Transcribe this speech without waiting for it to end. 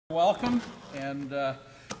Welcome, and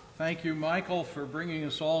thank you, Michael, for bringing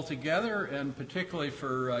us all together, and particularly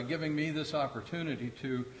for giving me this opportunity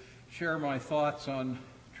to share my thoughts on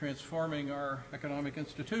transforming our economic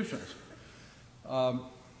institutions. I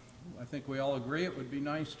think we all agree it would be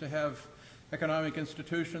nice to have economic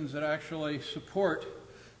institutions that actually support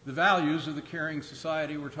the values of the caring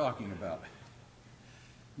society we're talking about.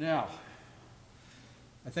 Now,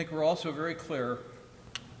 I think we're also very clear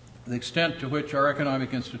the extent to which our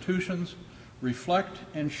economic institutions reflect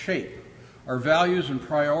and shape our values and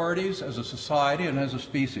priorities as a society and as a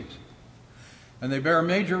species. And they bear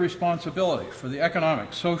major responsibility for the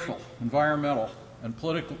economic, social, environmental, and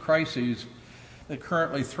political crises that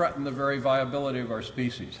currently threaten the very viability of our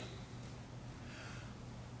species.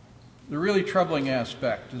 The really troubling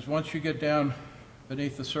aspect is once you get down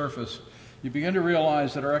beneath the surface, you begin to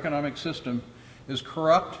realize that our economic system is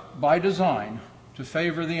corrupt by design to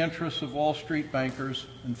favor the interests of Wall Street bankers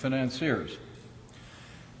and financiers.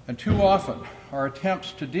 And too often, our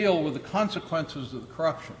attempts to deal with the consequences of the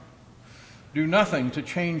corruption do nothing to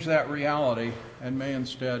change that reality and may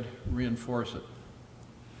instead reinforce it.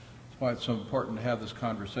 That's why it's so important to have this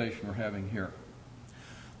conversation we're having here.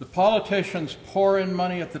 The politicians pour in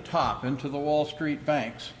money at the top into the Wall Street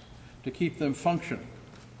banks to keep them functioning.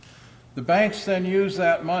 The banks then use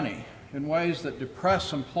that money in ways that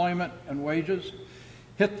depress employment and wages,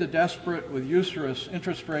 hit the desperate with usurious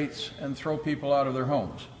interest rates, and throw people out of their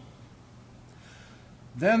homes.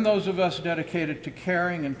 Then those of us dedicated to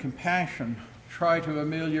caring and compassion try to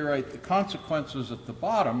ameliorate the consequences at the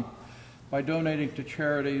bottom by donating to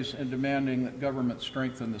charities and demanding that government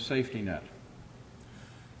strengthen the safety net,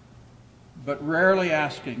 but rarely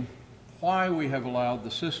asking why we have allowed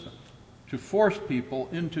the system to force people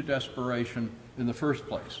into desperation in the first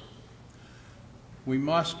place. We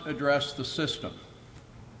must address the system.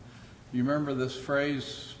 You remember this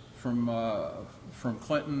phrase from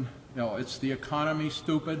Clinton, it's the economy,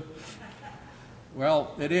 stupid?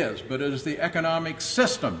 Well, it is, but it is the economic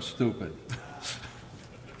system, stupid.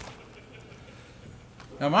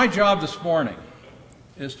 Now, my job this morning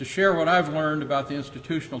is to share what I've learned about the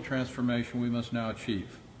institutional transformation we must now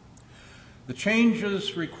achieve. The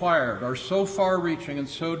changes required are so far-reaching and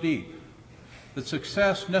so deep that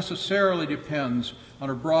success necessarily depends on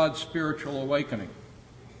a broad spiritual awakening,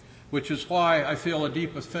 which is why I feel a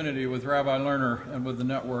deep affinity with Rabbi Lerner and with the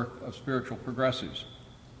network of spiritual progressives.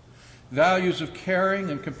 Values of caring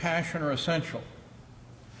and compassion are essential,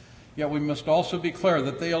 yet we must also be clear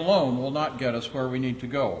that they alone will not get us where we need to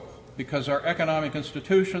go, because our economic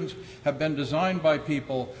institutions have been designed by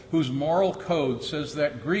people whose moral code says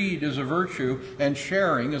that greed is a virtue and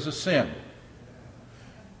sharing is a sin.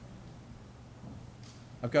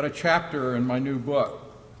 I've got a chapter in my new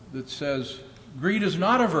book that says, greed is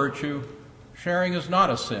not a virtue, sharing is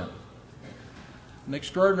not a sin. And the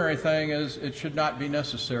extraordinary thing is, it should not be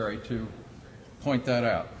necessary to point that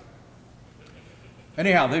out.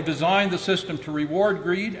 Anyhow, they've designed the system to reward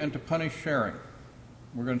greed and to punish sharing.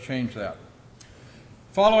 We're going to change that.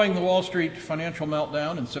 Following the Wall Street financial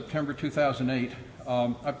meltdown in September 2008,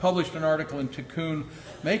 I published an article in Tikkun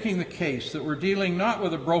making the case that we're dealing not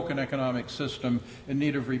with a broken economic system in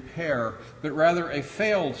need of repair, but rather a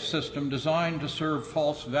failed system designed to serve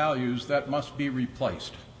false values that must be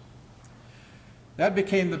replaced. That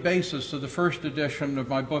became the basis of the first edition of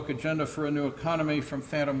my book, Agenda for a New Economy, From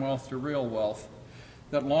Phantom Wealth to Real Wealth,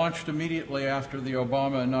 that launched immediately after the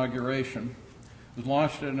Obama inauguration. It was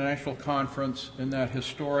launched at a national conference in that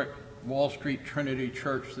historic Wall Street Trinity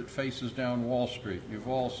Church that faces down Wall Street. You've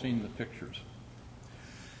all seen the pictures.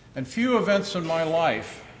 And few events in my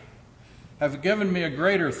life have given me a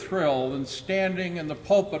greater thrill than standing in the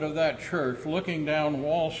pulpit of that church, looking down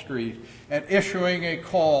Wall Street and issuing a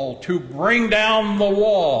call to bring down the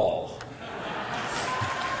wall.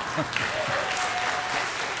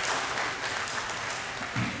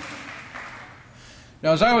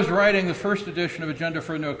 Now, as I was writing the first edition of Agenda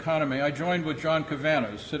for a New Economy, I joined with John Cavanagh,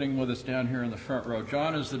 who's sitting with us down here in the front row.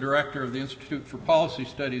 John is the director of the Institute for Policy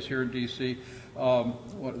Studies here in D.C.,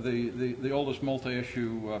 the oldest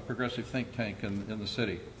multi-issue progressive think tank in the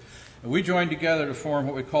city. And we joined together to form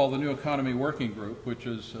what we call the New Economy Working Group, which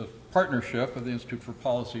is a partnership of the Institute for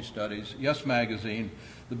Policy Studies, Yes Magazine,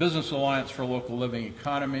 the Business Alliance for Local Living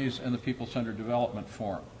Economies, and the People-Centered Development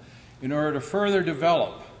Forum, in order to further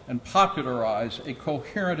develop and popularize a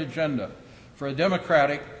coherent agenda for a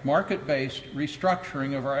democratic, market-based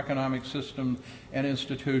restructuring of our economic system and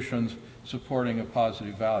institutions supporting of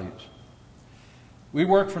positive values. We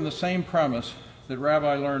work from the same premise that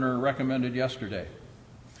Rabbi Lerner recommended yesterday.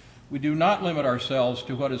 We do not limit ourselves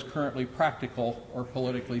to what is currently practical or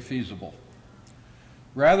politically feasible.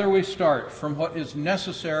 Rather, we start from what is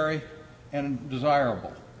necessary and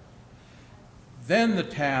desirable. Then the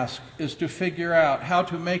task is to figure out how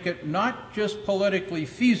to make it not just politically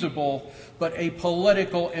feasible, but a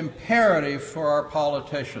political imperative for our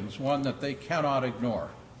politicians, one that they cannot ignore.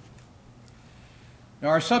 Now,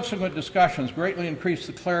 our subsequent discussions greatly increased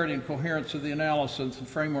the clarity and coherence of the analysis and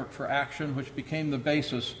framework for action, which became the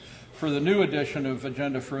basis for the new edition of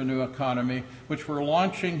Agenda for a New Economy, which we're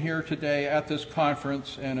launching here today at this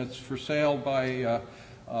conference, and it's for sale by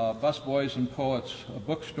Busboys and Poets, a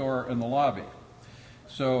bookstore in the lobby.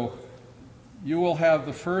 So you will have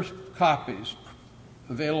the first copies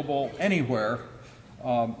available anywhere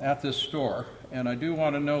at this store. And I do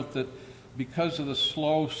want to note that because of the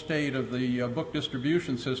slow state of the book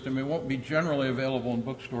distribution system, it won't be generally available in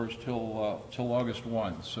bookstores till August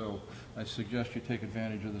 1. So I suggest you take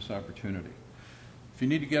advantage of this opportunity. If you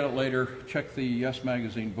need to get it later, check the Yes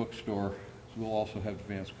Magazine bookstore. We'll also have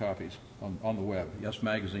advanced copies on the web,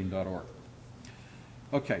 yesmagazine.org.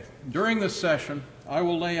 Okay, during this session, I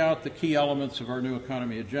will lay out the key elements of our new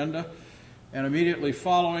economy agenda, and immediately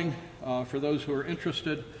following, for those who are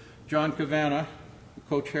interested, John Cavanagh, who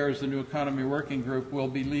co-chairs the New Economy Working Group, will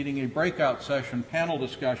be leading a breakout session panel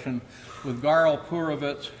discussion with Garl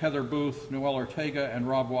Purovitz, Heather Booth, Noel Ortega, and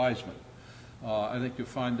Rob Wiseman. I think you'll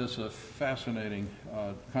find this a fascinating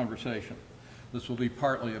conversation. This will be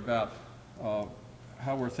partly about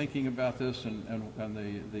how we're thinking about this and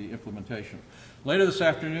the implementation. Later this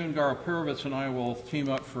afternoon, Garl Purovitz and I will team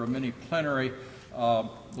up for a mini plenary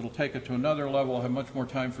that'll take it to another level. We'll have much more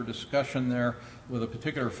time for discussion there with a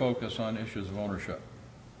particular focus on issues of ownership.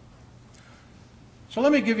 So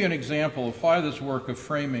let me give you an example of why this work of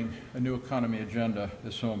framing a new economy agenda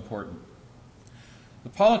is so important. The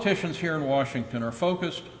politicians here in Washington are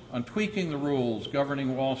focused on tweaking the rules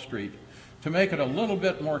governing Wall Street to make it a little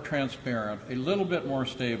bit more transparent, a little bit more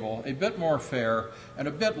stable, a bit more fair, and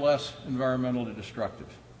a bit less environmentally destructive.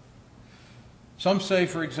 Some say,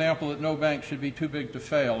 for example, that no bank should be too big to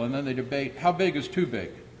fail, and then they debate how big is too big.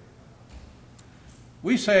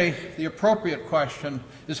 We say the appropriate question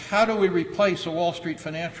is how do we replace a Wall Street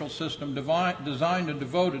financial system designed and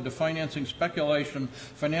devoted to financing speculation,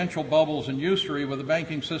 financial bubbles, and usury with a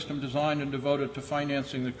banking system designed and devoted to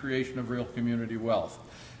financing the creation of real community wealth.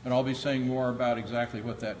 And I'll be saying more about exactly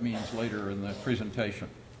what that means later in the presentation.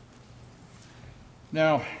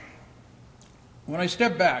 Now, when I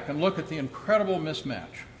step back and look at the incredible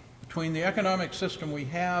mismatch between the economic system we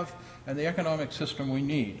have and the economic system we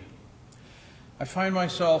need, I find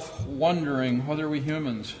myself wondering whether we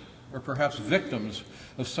humans are perhaps victims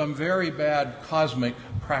of some very bad cosmic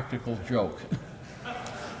practical joke.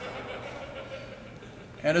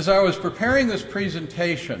 And as I was preparing this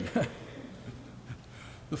presentation,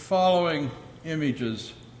 the following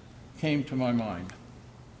images came to my mind.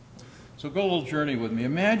 So go a little journey with me.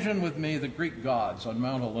 Imagine with me the Greek gods on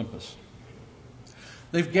Mount Olympus.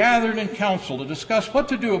 They've gathered in council to discuss what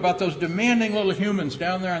to do about those demanding little humans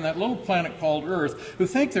down there on that little planet called Earth who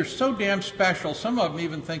think they're so damn special, some of them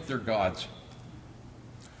even think they're gods.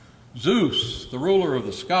 Zeus, the ruler of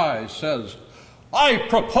the skies, says, "I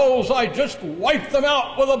propose I just wipe them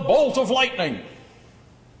out with a bolt of lightning."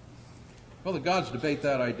 Well, the gods debate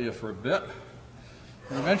that idea for a bit.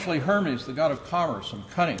 And eventually Hermes, the god of commerce and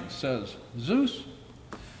cunning, says, "Zeus,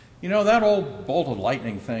 you know, that old bolt of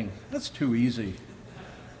lightning thing, that's too easy.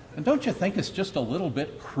 And don't you think it's just a little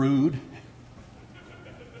bit crude?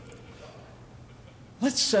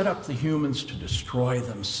 Let's set up the humans to destroy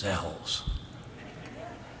themselves.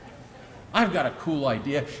 I've got a cool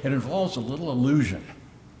idea. It involves a little illusion.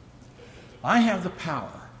 I have the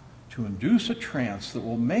power to induce a trance that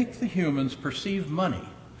will make the humans perceive money,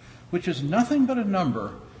 which is nothing but a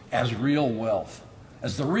number, as real wealth,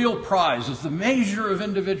 as the real prize, as the measure of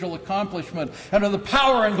individual accomplishment, and of the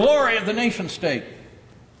power and glory of the nation state.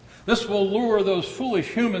 This will lure those foolish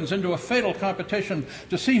humans into a fatal competition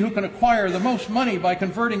to see who can acquire the most money by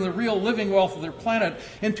converting the real living wealth of their planet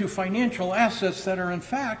into financial assets that are in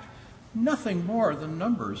fact nothing more than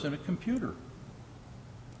numbers in a computer.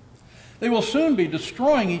 They will soon be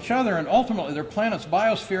destroying each other and ultimately their planet's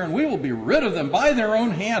biosphere, and we will be rid of them by their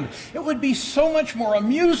own hand. It would be so much more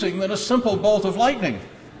amusing than a simple bolt of lightning."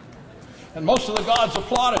 And most of the gods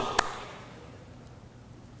applauded.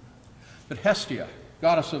 But Hestia,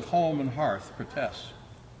 goddess of home and hearth, protests.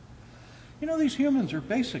 "You know, these humans are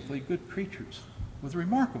basically good creatures with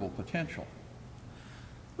remarkable potential.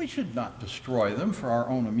 We should not destroy them for our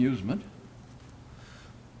own amusement.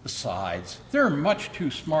 Besides, they're much too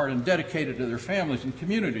smart and dedicated to their families and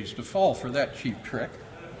communities to fall for that cheap trick.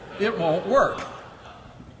 It won't work."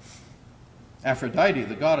 Aphrodite,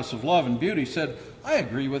 the goddess of love and beauty, said, I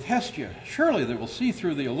agree with Hestia. Surely they will see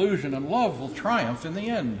through the illusion, and love will triumph in the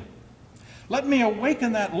end. Let me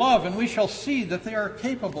awaken that love, and we shall see that they are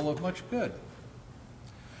capable of much good.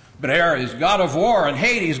 But Ares, god of war, and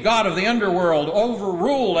Hades, god of the underworld,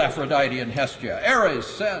 overruled Aphrodite and Hestia. Ares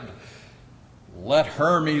said, let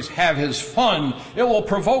Hermes have his fun. It will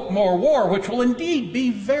provoke more war, which will indeed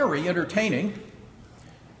be very entertaining.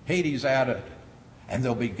 Hades added, and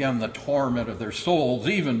they'll begin the torment of their souls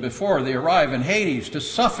even before they arrive in Hades, to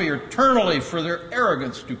suffer eternally for their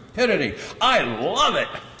arrogant stupidity. I love it.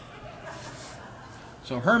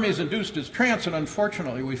 So Hermes induced his trance, and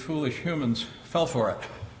unfortunately we foolish humans fell for it.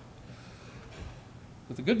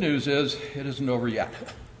 But the good news is, it isn't over yet.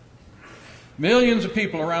 Millions of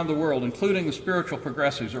people around the world, including the spiritual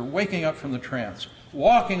progressives, are waking up from the trance,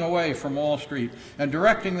 walking away from Wall Street, and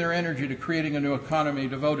directing their energy to creating a new economy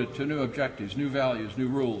devoted to new objectives, new values, new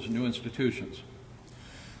rules, new institutions.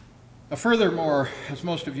 Furthermore, as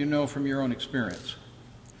most of you know from your own experience,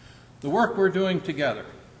 the work we're doing together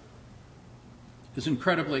is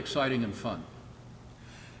incredibly exciting and fun.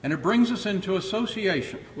 And it brings us into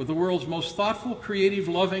association with the world's most thoughtful, creative,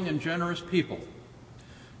 loving, and generous people.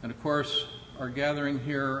 And of course, our gathering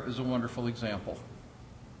here is a wonderful example.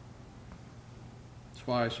 That's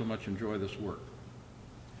why I so much enjoy this work.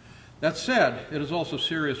 That said, it is also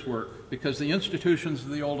serious work, because the institutions of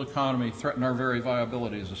the old economy threaten our very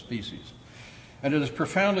viability as a species. And it is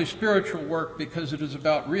profoundly spiritual work, because it is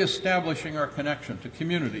about reestablishing our connection to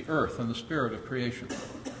community, earth, and the spirit of creation.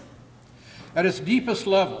 At its deepest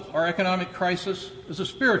level, our economic crisis is a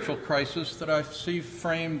spiritual crisis that I see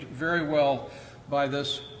framed very well by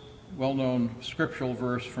this well-known scriptural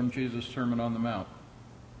verse from Jesus' Sermon on the Mount.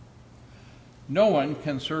 No one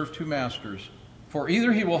can serve two masters, for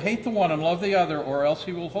either he will hate the one and love the other, or else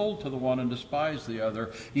he will hold to the one and despise the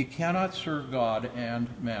other. You cannot serve God and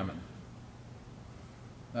mammon.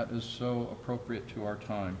 That is so appropriate to our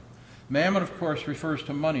time. Mammon, of course, refers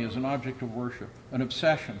to money as an object of worship, an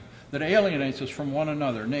obsession that alienates us from one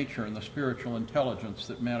another, nature, and the spiritual intelligence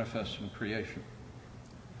that manifests in creation.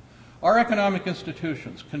 Our economic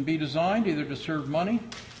institutions can be designed either to serve money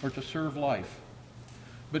or to serve life.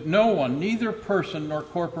 But no one, neither person nor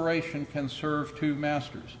corporation, can serve two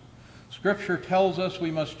masters. Scripture tells us we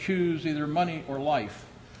must choose either money or life,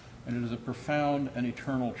 and it is a profound and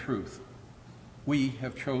eternal truth. We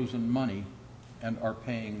have chosen money and are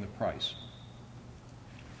paying the price.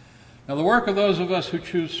 Now, the work of those of us who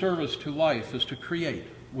choose service to life is to create,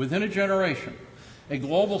 within a generation, a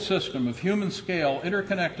global system of human-scale,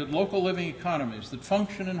 interconnected, local living economies that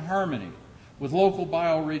function in harmony with local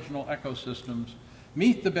bioregional ecosystems,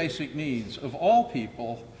 meet the basic needs of all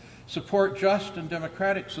people, support just and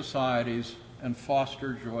democratic societies, and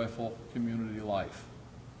foster joyful community life.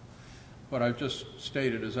 What I've just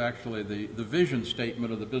stated is actually the vision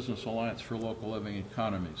statement of the Business Alliance for Local Living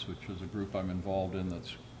Economies, which is a group I'm involved in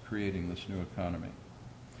that's creating this new economy.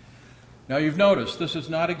 Now, you've noticed this is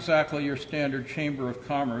not exactly your standard Chamber of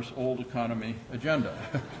Commerce old economy agenda.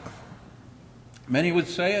 Many would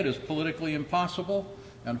say it is politically impossible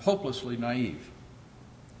and hopelessly naive.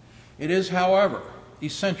 It is, however,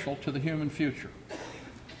 essential to the human future,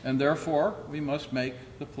 and therefore we must make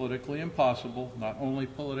the politically impossible not only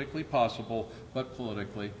politically possible, but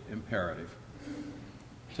politically imperative.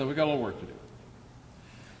 So we've got a little work to do.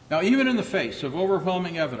 Now, even in the face of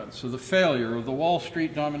overwhelming evidence of the failure of the Wall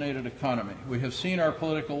Street-dominated economy, we have seen our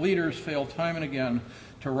political leaders fail time and again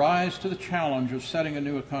to rise to the challenge of setting a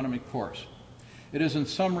new economic course. It is in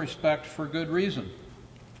some respect for good reason.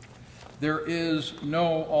 There is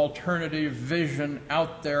no alternative vision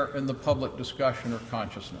out there in the public discussion or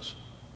consciousness.